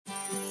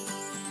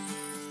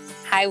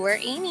Hi, we're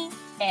Amy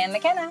and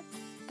McKenna,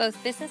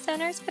 both business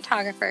owners,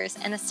 photographers,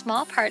 and a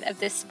small part of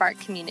this Spark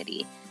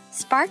community.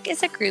 Spark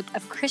is a group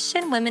of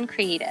Christian women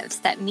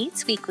creatives that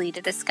meets weekly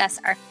to discuss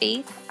our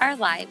faith, our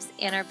lives,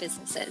 and our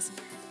businesses.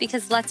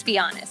 Because let's be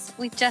honest,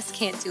 we just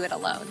can't do it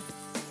alone.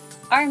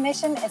 Our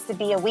mission is to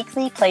be a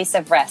weekly place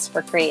of rest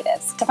for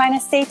creatives, to find a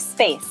safe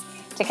space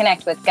to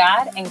connect with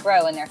God and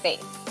grow in their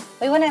faith.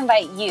 We want to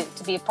invite you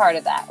to be a part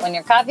of that when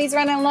your coffee's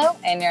running low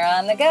and you're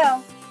on the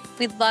go.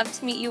 We'd love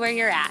to meet you where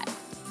you're at.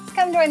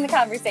 Come join the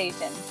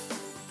conversation.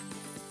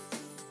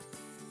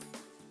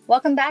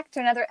 Welcome back to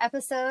another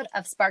episode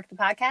of Spark the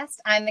Podcast.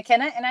 I'm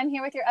McKenna, and I'm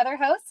here with your other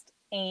host,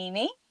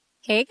 Amy.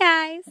 Hey,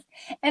 guys.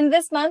 And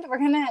this month, we're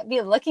going to be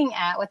looking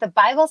at what the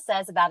Bible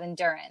says about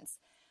endurance.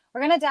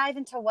 We're going to dive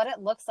into what it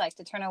looks like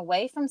to turn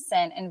away from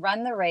sin and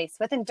run the race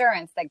with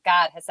endurance that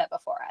God has set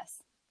before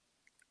us.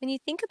 When you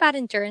think about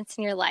endurance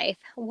in your life,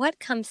 what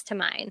comes to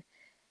mind?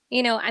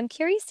 You know, I'm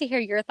curious to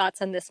hear your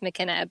thoughts on this,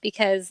 McKenna,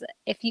 because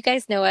if you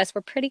guys know us, we're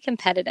pretty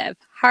competitive.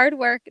 Hard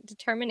work,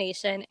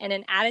 determination, and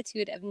an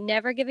attitude of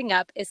never giving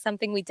up is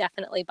something we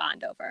definitely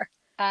bond over.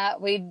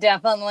 We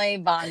definitely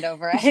bond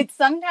over it.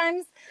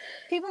 Sometimes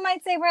people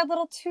might say we're a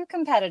little too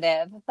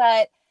competitive,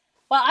 but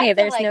hey,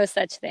 there's no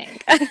such thing.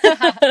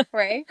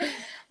 Right?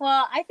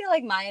 Well, I feel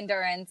like my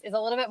endurance is a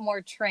little bit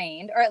more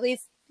trained, or at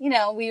least, you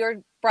know, we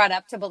were brought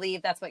up to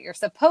believe that's what you're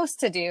supposed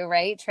to do,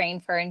 right? Train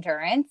for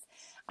endurance.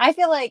 I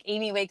feel like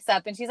Amy wakes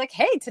up and she's like,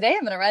 hey, today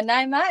I'm going to run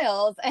 9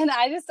 miles. And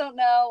I just don't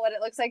know what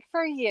it looks like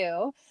for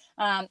you.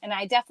 And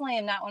I definitely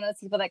am not one of those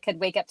people that could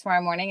wake up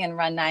tomorrow morning and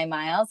run 9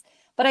 miles.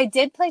 But I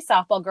did play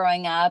softball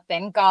growing up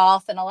and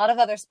golf and a lot of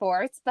other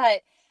sports.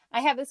 But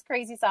I have this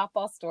crazy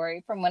softball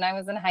story from when I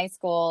was in high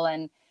school.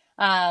 And,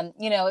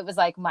 you know, it was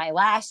like my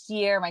last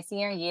year, my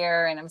senior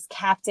year, and I was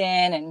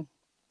captain. And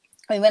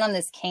we went on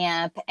this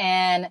camp,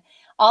 and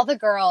all the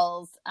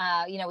girls,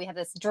 you know, we had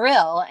this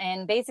drill,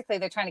 and basically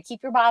they're trying to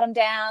keep your bottom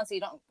down so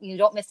you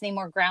don't miss any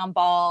more ground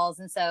balls.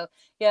 And so,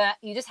 yeah,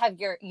 you just have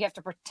you have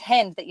to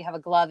pretend that you have a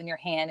glove in your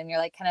hand and you're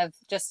like kind of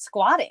just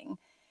squatting.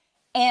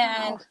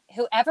 And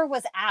whoever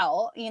was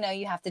out, you know,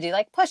 you have to do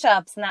like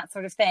push-ups and that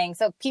sort of thing.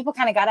 So people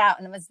kind of got out,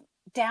 and it was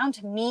down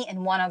to me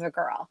and one other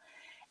girl.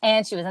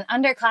 And she was an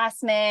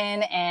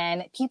underclassman,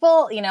 and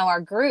people, you know,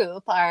 our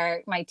group,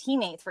 my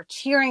teammates were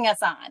cheering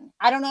us on.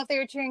 I don't know if they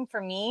were cheering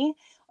for me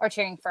or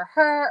cheering for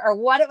her or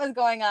what it was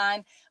going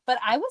on, but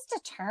I was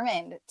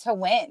determined to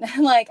win.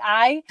 Like,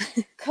 I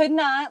could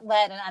not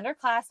let an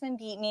underclassman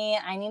beat me.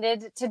 I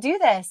needed to do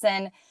this.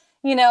 And,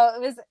 you know,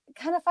 it was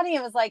kind of funny.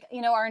 It was like,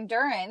 you know, our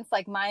endurance,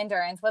 like my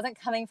endurance, wasn't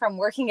coming from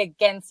working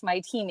against my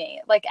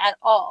teammate, like at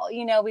all.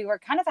 You know, we were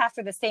kind of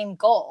after the same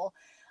goal.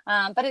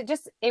 But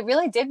it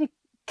really did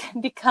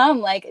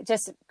become like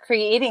just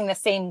creating the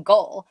same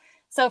goal.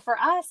 So for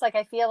us, like,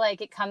 I feel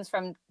like it comes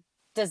from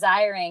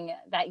desiring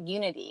that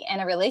unity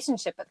and a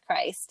relationship with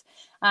Christ,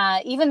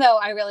 even though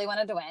I really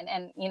wanted to win.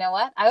 And you know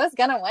what? I was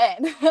going to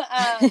win.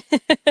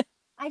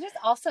 I just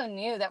also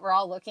knew that we're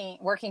all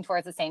working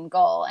towards the same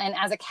goal. And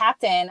as a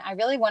captain, I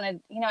really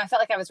wanted, you know, I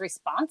felt like I was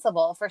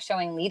responsible for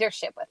showing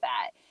leadership with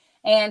that.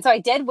 And so I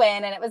did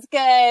win, and it was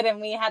good.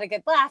 And we had a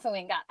good laugh, and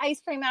we got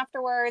ice cream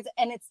afterwards.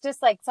 And it's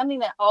just like something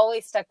that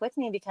always stuck with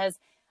me, because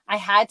I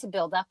had to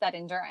build up that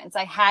endurance.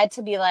 I had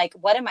to be like,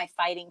 what am I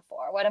fighting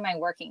for? What am I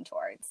working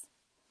towards?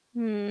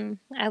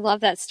 I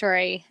love that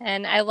story.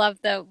 And I love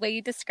the way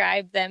you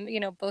describe them, you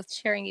know, both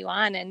cheering you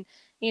on and,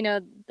 you know,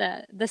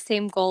 the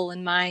same goal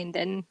in mind.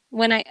 And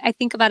when I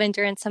think about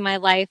endurance in my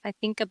life, I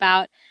think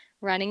about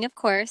running, of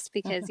course,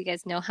 because you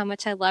guys know how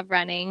much I love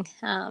running.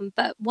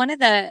 But one of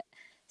the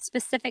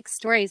specific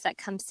stories that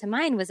comes to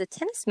mind was a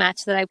tennis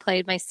match that I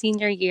played my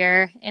senior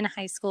year in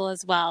high school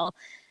as well.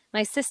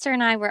 My sister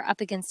and I were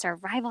up against our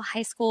rival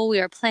high school.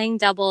 We were playing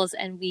doubles,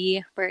 and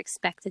we were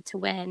expected to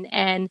win.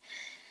 And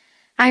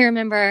I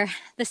remember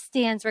the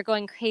stands were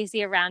going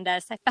crazy around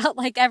us. I felt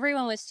like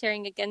everyone was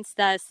cheering against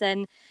us.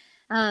 And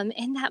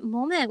in that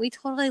moment, we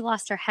totally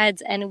lost our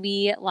heads, and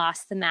we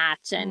lost the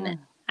match. And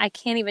I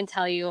can't even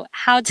tell you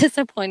how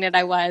disappointed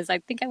I was. I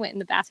think I went in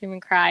the bathroom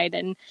and cried.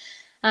 And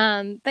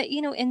but,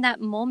 you know, in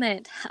that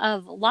moment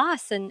of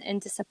loss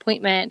and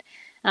disappointment,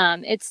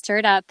 it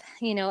stirred up,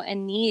 you know, a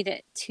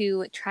need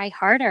to try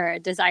harder, a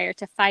desire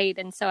to fight.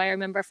 And so I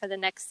remember for the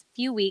next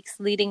few weeks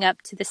leading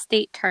up to the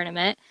state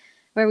tournament,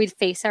 where we'd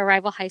face our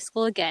rival high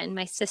school again,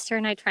 my sister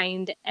and I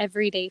trained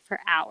every day for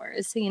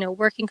hours, you know,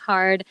 working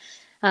hard,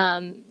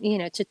 you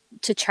know,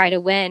 to try to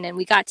win. And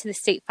we got to the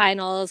state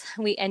finals.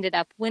 We ended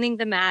up winning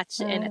the match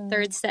in a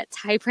third set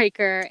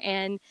tiebreaker.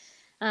 And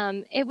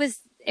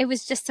it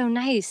was just so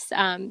nice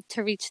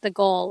to reach the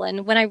goal.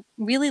 And when I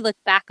really look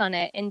back on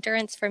it,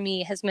 endurance for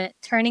me has meant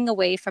turning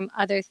away from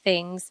other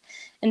things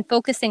and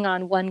focusing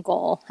on one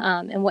goal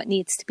and what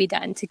needs to be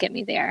done to get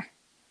me there.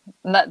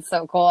 That's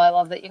so cool. I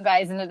love that you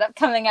guys ended up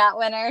coming out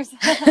winners.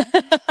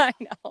 I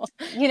know.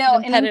 You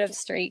know, competitive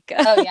streak.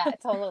 Oh yeah,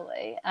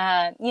 totally.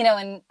 You know,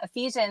 in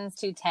Ephesians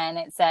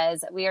 2:10, it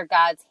says, we are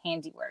God's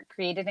handiwork,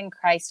 created in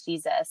Christ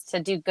Jesus to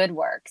do good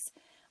works,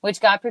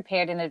 which God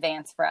prepared in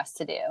advance for us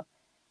to do.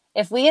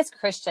 If we as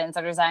Christians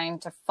are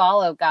designed to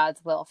follow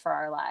God's will for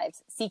our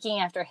lives, seeking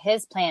after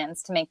his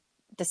plans to make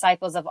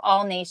disciples of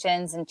all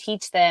nations and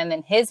teach them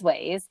in his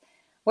ways,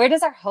 where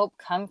does our hope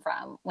come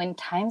from when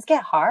times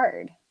get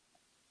hard?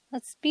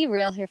 Let's be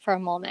real here for a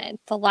moment.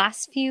 The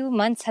last few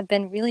months have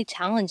been really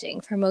challenging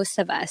for most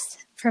of us.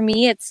 For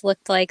me, it's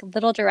looked like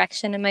little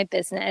direction in my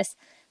business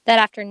that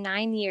after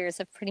 9 years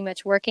of pretty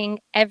much working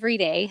every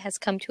day has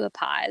come to a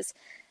pause.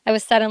 I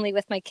was suddenly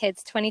with my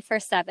kids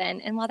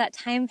 24/7. And while that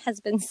time has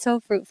been so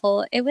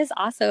fruitful, it was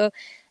also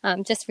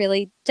just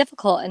really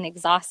difficult and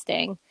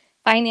exhausting.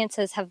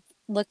 Finances have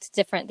looked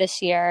different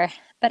this year,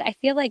 but I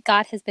feel like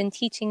God has been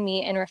teaching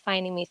me and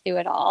refining me through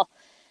it all.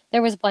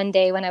 There was one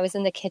day when I was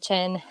in the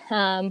kitchen,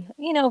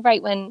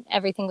 right when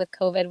everything with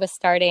COVID was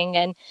starting,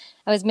 and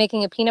I was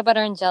making a peanut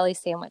butter and jelly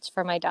sandwich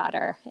for my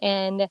daughter,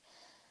 and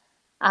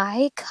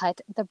I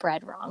cut the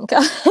bread wrong.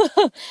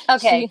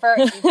 Okay, she,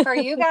 for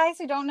you guys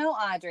who don't know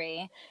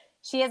Audrey,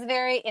 she is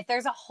very, if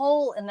there's a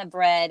hole in the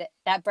bread,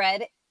 that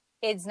bread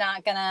is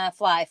not gonna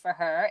fly for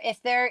her.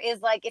 If there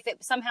is like, if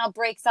it somehow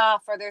breaks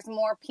off, or there's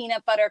more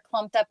peanut butter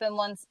clumped up in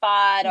one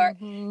spot, or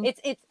Mhm.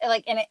 it's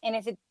like, and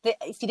if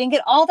you didn't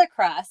get all the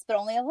crust but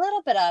only a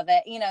little bit of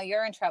it,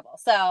 you're in trouble.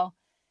 So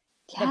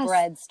the Yes,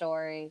 bread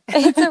story.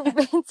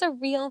 it's a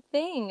real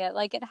thing.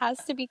 Like it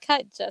has to be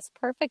cut just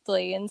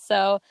perfectly. And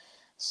so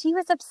she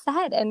was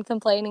upset and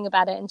complaining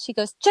about it. And she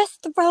goes,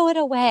 just throw it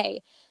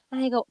away.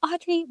 And I go,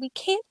 Audrey, we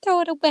can't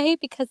throw it away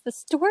because the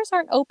stores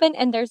aren't open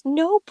and there's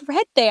no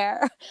bread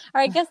there.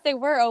 Or I guess they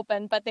were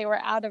open, but they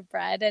were out of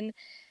bread. And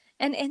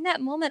in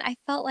that moment, I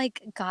felt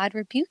like God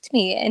rebuked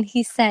me and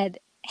he said,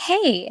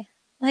 hey,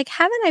 like,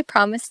 haven't I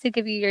promised to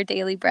give you your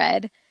daily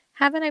bread?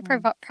 Haven't I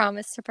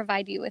promised to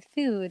provide you with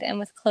food and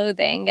with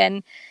clothing?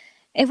 And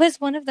it was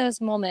one of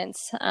those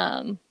moments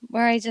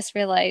where I just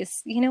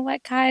realized, you know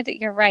what, God,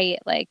 you're right.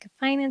 Like,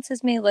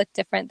 finances may look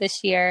different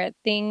this year.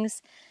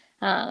 Things,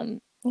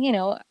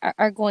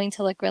 are going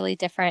to look really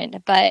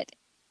different, but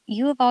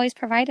you have always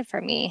provided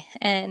for me.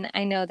 And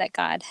I know that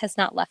God has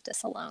not left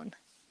us alone.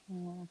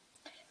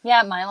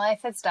 Yeah, my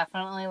life has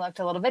definitely looked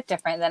a little bit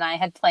different than I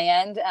had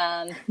planned.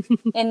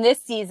 In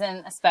this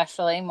season,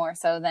 especially more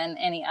so than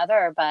any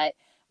other, but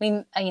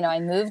I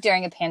moved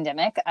during a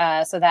pandemic.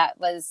 So that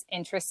was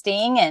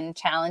interesting and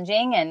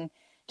challenging. And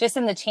just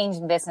in the change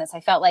in business, I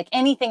felt like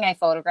anything I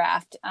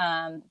photographed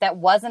that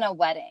wasn't a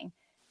wedding,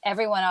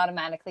 everyone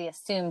automatically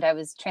assumed I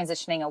was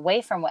transitioning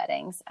away from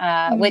weddings,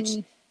 which,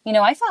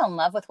 Mm, I fell in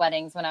love with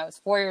weddings when I was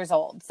 4 years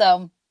old.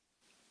 So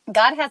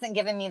God hasn't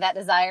given me that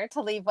desire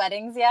to leave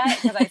weddings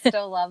yet because I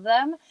still love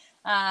them.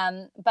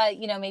 But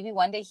maybe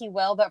one day he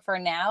will. But for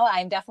now,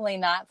 I'm definitely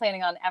not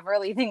planning on ever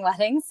leaving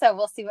weddings. So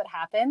we'll see what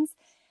happens.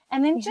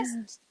 And then yeah.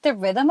 just the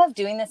rhythm of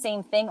doing the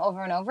same thing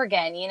over and over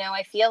again.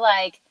 I feel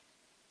like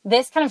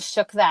this kind of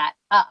shook that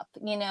up.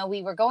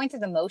 We were going through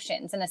the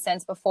motions in a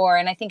sense before.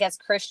 And I think as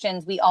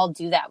Christians, we all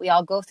do that. We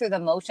all go through the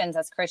motions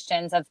as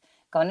Christians of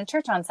going to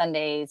church on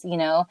Sundays,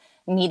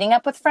 meeting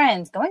up with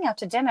friends, going out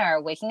to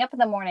dinner, waking up in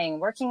the morning,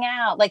 working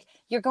out. Like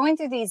you're going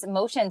through these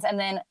motions. And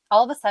then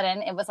all of a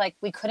sudden it was like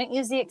we couldn't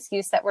use the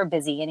excuse that we're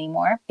busy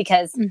anymore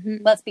because Hmm.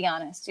 let's be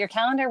honest, your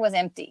calendar was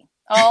empty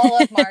all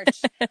of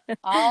March,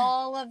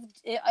 all of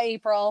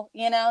April,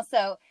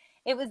 so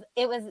it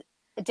was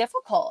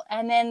difficult.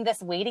 And then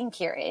this waiting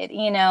period,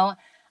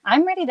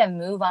 I'm ready to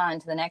move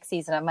on to the next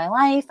season of my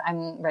life.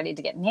 I'm ready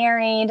to get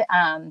married.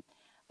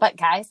 But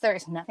guys,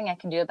 there's nothing I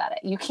can do about it.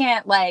 You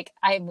can't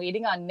I'm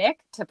waiting on Nick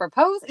to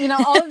propose,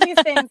 all of these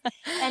things.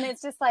 And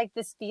it's just like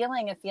this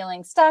feeling of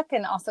feeling stuck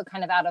and also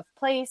kind of out of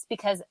place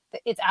because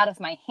it's out of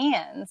my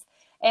hands.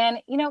 And,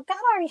 God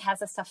already has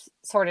this stuff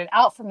sorted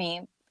out for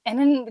me. And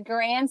in the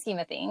grand scheme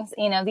of things,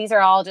 these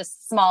are all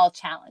just small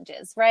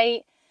challenges,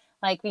 right?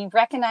 Like we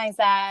recognize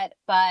that,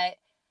 but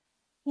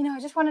I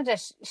just wanted to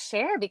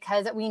share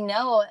because we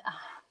know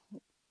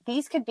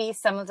these could be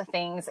some of the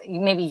things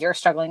maybe you're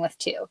struggling with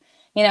too.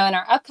 In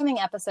our upcoming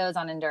episodes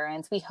on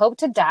endurance, we hope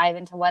to dive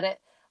into what it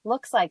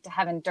looks like to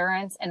have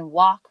endurance and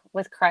walk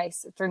with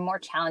Christ through more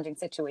challenging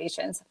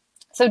situations.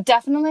 So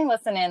definitely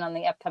listen in on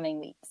the upcoming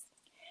weeks.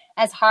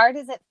 As hard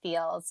as it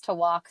feels to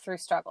walk through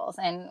struggles,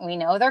 and we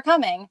know they're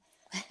coming,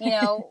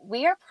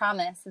 we are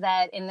promised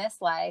that in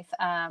this life,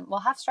 we'll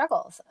have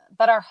struggles,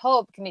 but our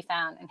hope can be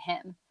found in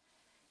Him.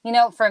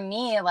 For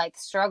me, like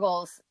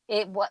struggles,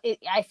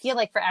 I feel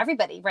like for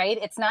everybody, right?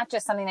 It's not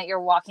just something that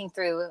you're walking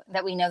through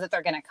that we know that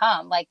they're going to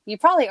come. Like you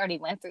probably already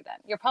went through them.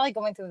 You're probably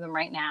going through them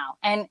right now.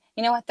 And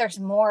you know what? There's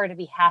more to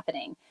be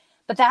happening.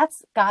 But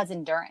that's God's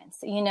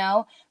endurance,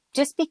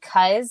 just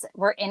because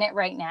we're in it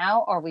right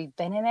now or we've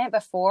been in it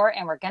before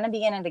and we're going to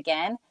be in it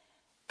again,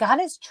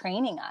 God is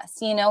training us,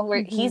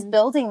 He's Hmm.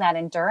 building that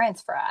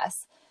endurance for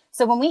us.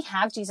 So when we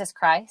have Jesus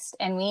Christ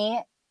and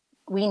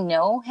we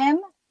know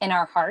Him in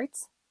our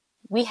hearts,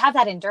 we have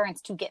that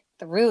endurance to get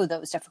through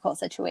those difficult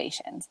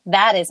situations.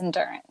 That is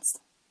endurance.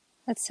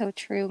 That's so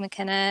true,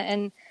 McKenna.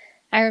 And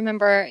I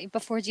remember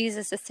before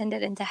Jesus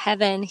ascended into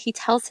heaven, he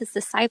tells his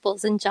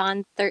disciples in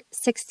John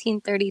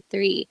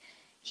 16:33,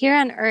 Here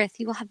on earth,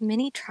 you will have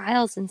many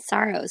trials and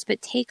sorrows,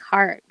 but take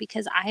heart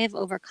because I have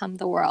overcome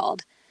the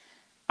world.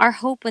 Our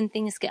hope when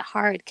things get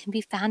hard can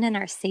be found in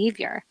our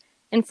Savior.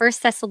 In 1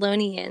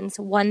 Thessalonians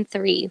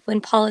 1:3,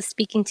 when Paul is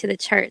speaking to the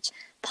church,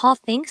 Paul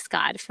thanks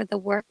God for the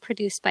work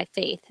produced by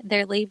faith,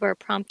 their labor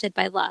prompted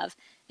by love,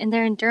 and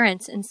their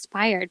endurance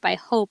inspired by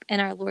hope in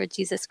our Lord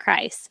Jesus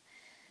Christ.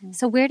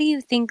 So where do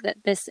you think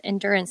that this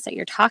endurance that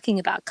you're talking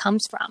about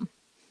comes from?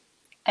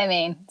 I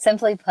mean,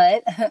 simply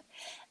put,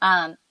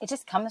 it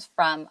just comes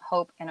from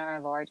hope in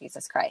our Lord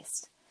Jesus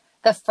Christ.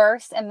 The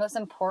first and most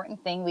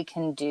important thing we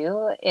can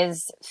do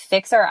is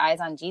fix our eyes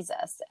on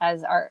Jesus,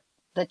 as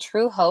the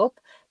true hope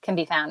can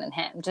be found in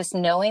him. Just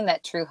knowing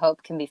that true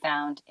hope can be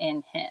found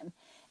in him.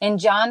 In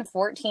John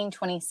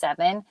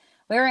 14:27,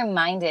 we're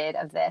reminded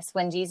of this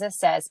when Jesus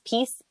says,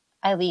 "Peace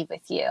I leave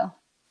with you.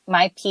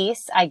 My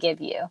peace I give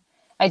you.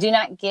 I do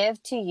not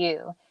give to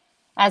you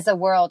as the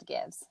world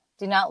gives.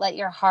 Do not let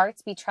your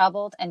hearts be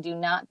troubled and do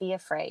not be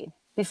afraid."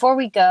 Before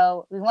we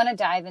go, we want to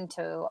dive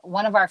into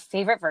one of our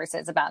favorite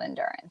verses about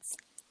endurance.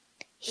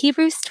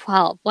 Hebrews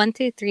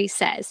 12:1-3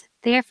 says,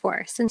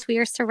 "Therefore, since we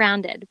are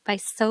surrounded by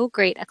so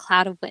great a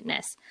cloud of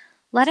witness,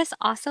 let us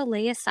also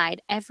lay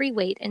aside every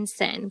weight and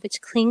sin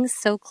which clings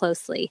so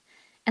closely,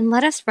 and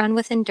let us run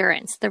with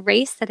endurance the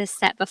race that is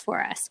set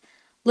before us,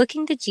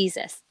 looking to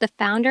Jesus, the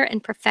founder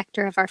and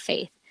perfecter of our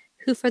faith,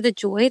 who for the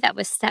joy that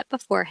was set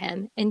before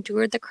him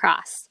endured the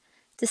cross,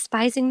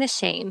 despising the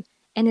shame,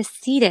 and is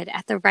seated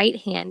at the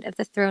right hand of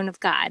the throne of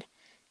God.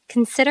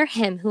 Consider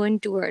him who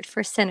endured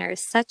for sinners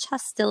such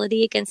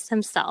hostility against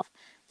himself,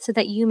 so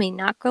that you may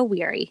not grow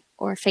weary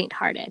or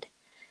faint-hearted."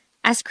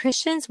 As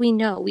Christians, we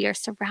know we are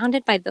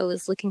surrounded by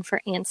those looking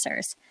for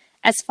answers.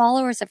 As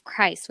followers of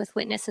Christ with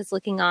witnesses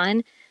looking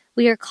on,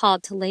 we are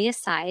called to lay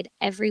aside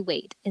every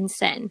weight and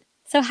sin.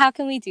 So how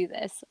can we do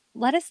this?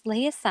 Let us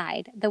lay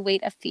aside the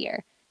weight of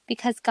fear,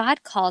 because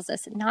God calls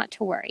us not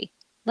to worry.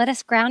 Let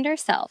us ground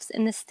ourselves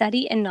in the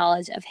study and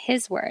knowledge of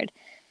his word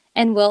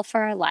and will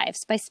for our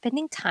lives by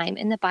spending time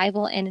in the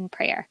Bible and in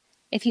prayer.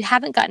 If you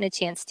haven't gotten a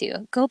chance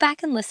to, go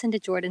back and listen to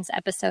Jordan's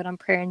episode on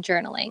prayer and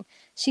journaling.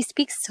 She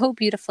speaks so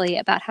beautifully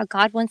about how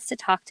God wants to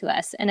talk to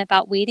us and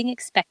about waiting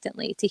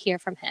expectantly to hear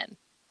from him.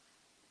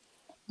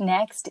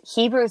 Next,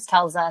 Hebrews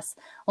tells us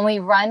when we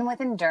run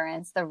with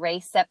endurance the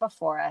race set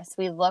before us,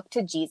 we look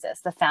to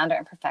Jesus, the founder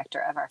and perfecter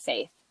of our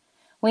faith.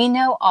 We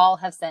know all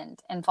have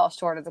sinned and fall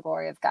short of the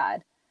glory of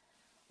God.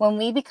 When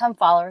we become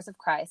followers of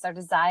Christ, our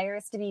desire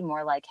is to be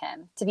more like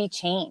him, to be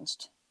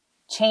changed.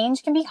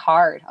 Change can be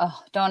hard.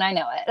 Oh, don't I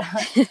know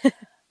it?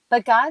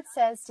 But God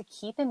says to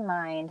keep in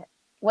mind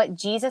what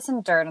Jesus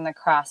endured on the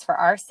cross for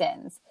our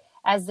sins,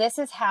 as this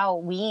is how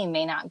we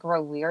may not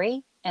grow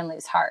weary and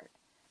lose heart.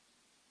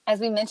 As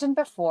we mentioned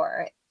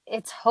before,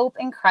 it's hope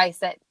in Christ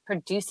that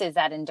produces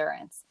that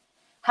endurance.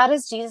 How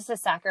does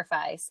Jesus'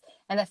 sacrifice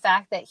and the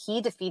fact that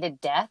he defeated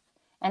death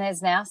and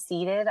is now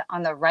seated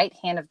on the right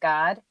hand of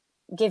God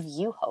give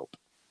you hope?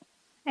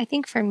 I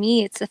think for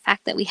me, it's the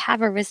fact that we have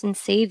a risen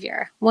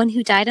Savior, one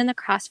who died on the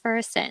cross for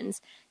our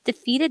sins,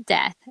 defeated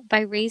death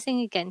by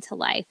raising again to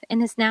life,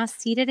 and is now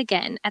seated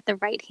again at the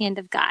right hand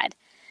of God.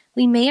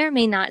 We may or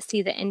may not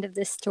see the end of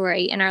this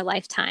story in our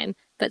lifetime,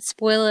 but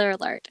spoiler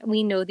alert,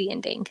 we know the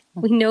ending.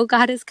 We know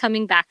God is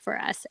coming back for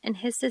us, and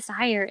his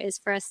desire is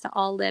for us to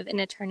all live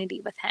in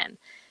eternity with him.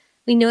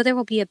 We know there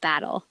will be a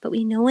battle, but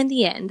we know in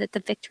the end that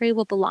the victory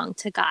will belong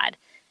to God,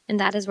 and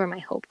that is where my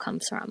hope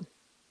comes from.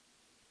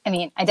 I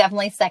mean, I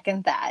definitely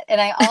second that. And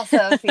I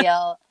also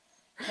feel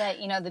that,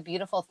 the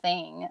beautiful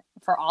thing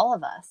for all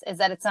of us is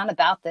that it's not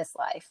about this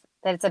life,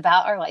 that it's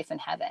about our life in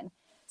heaven.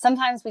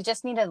 Sometimes we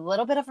just need a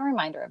little bit of a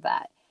reminder of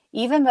that.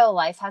 Even though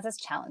life has its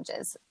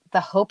challenges,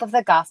 the hope of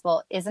the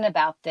gospel isn't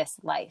about this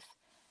life.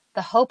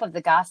 The hope of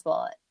the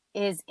gospel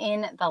is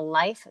in the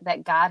life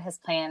that God has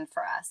planned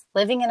for us,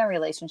 living in a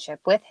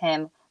relationship with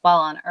him while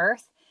on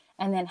earth,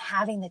 and then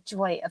having the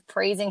joy of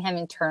praising him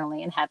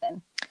eternally in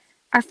heaven.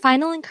 Our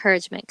final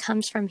encouragement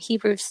comes from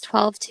Hebrews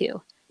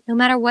 12:2. No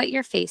matter what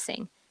you're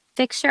facing,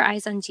 fix your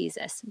eyes on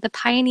Jesus, the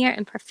pioneer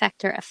and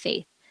perfecter of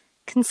faith.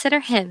 Consider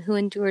him who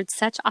endured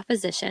such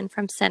opposition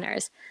from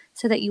sinners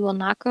so that you will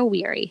not grow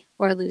weary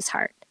or lose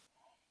heart.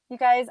 You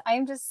guys,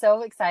 I'm just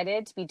so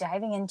excited to be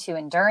diving into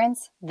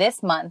endurance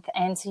this month.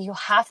 And so you'll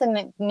have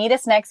to meet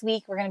us next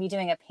week. We're going to be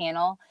doing a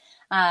panel.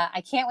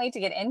 I can't wait to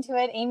get into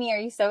it. Amy, are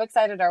you so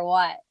excited or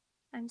what?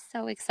 I'm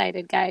so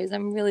excited, guys.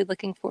 I'm really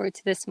looking forward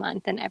to this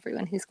month and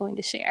everyone who's going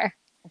to share.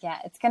 Yeah,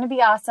 it's going to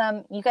be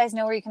awesome. You guys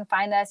know where you can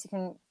find us. You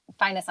can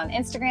find us on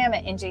Instagram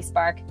at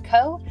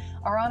njsparkco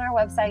or on our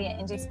website at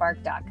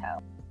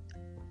njspark.co.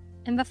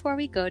 And before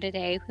we go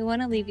today, we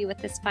want to leave you with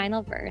this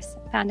final verse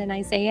found in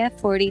Isaiah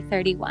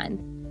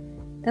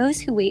 40:31. Those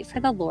who wait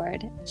for the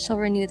Lord shall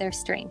renew their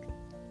strength.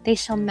 They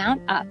shall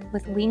mount up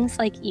with wings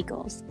like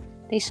eagles.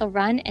 They shall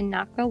run and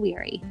not grow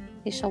weary.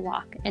 They shall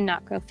walk and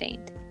not grow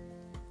faint.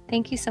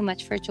 Thank you so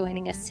much for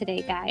joining us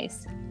today,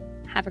 guys.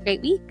 Have a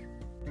great week.